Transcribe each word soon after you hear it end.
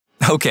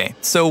Okay,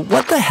 so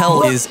what the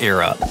hell is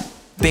Air Up?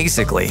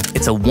 Basically,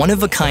 it's a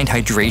one-of-a-kind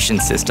hydration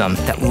system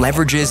that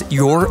leverages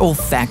your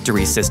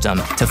olfactory system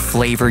to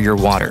flavor your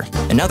water.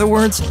 In other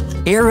words,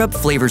 Air Up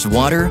flavors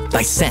water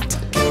by scent.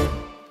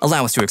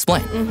 Allow us to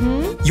explain.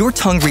 Your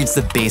tongue reads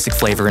the basic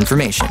flavor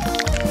information.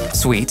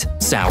 Sweet,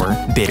 sour,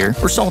 bitter,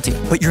 or salty.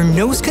 But your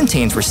nose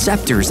contains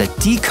receptors that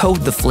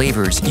decode the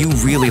flavors you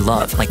really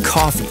love, like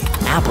coffee,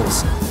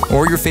 apples,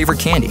 or your favorite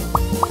candy.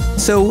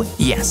 So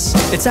yes,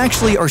 it's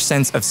actually our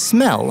sense of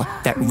smell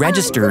that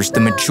registers the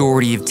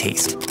majority of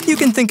taste. You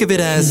can think of it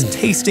as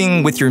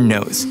tasting with your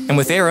nose. And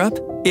with Air Up,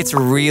 it's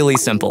really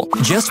simple.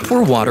 Just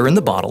pour water in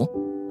the bottle,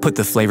 put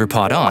the flavor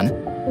pod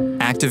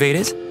on, activate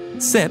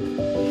it, sip,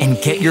 and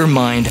get your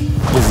mind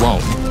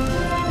blown.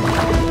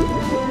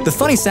 The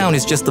funny sound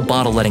is just the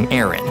bottle letting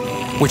air in,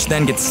 which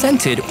then gets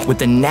scented with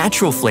the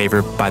natural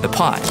flavor by the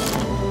pod.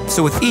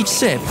 So with each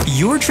sip,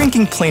 you're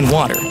drinking plain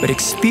water, but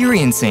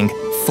experiencing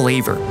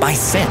flavor by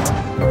scent.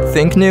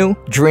 Think new,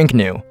 drink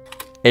new.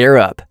 Air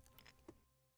Up.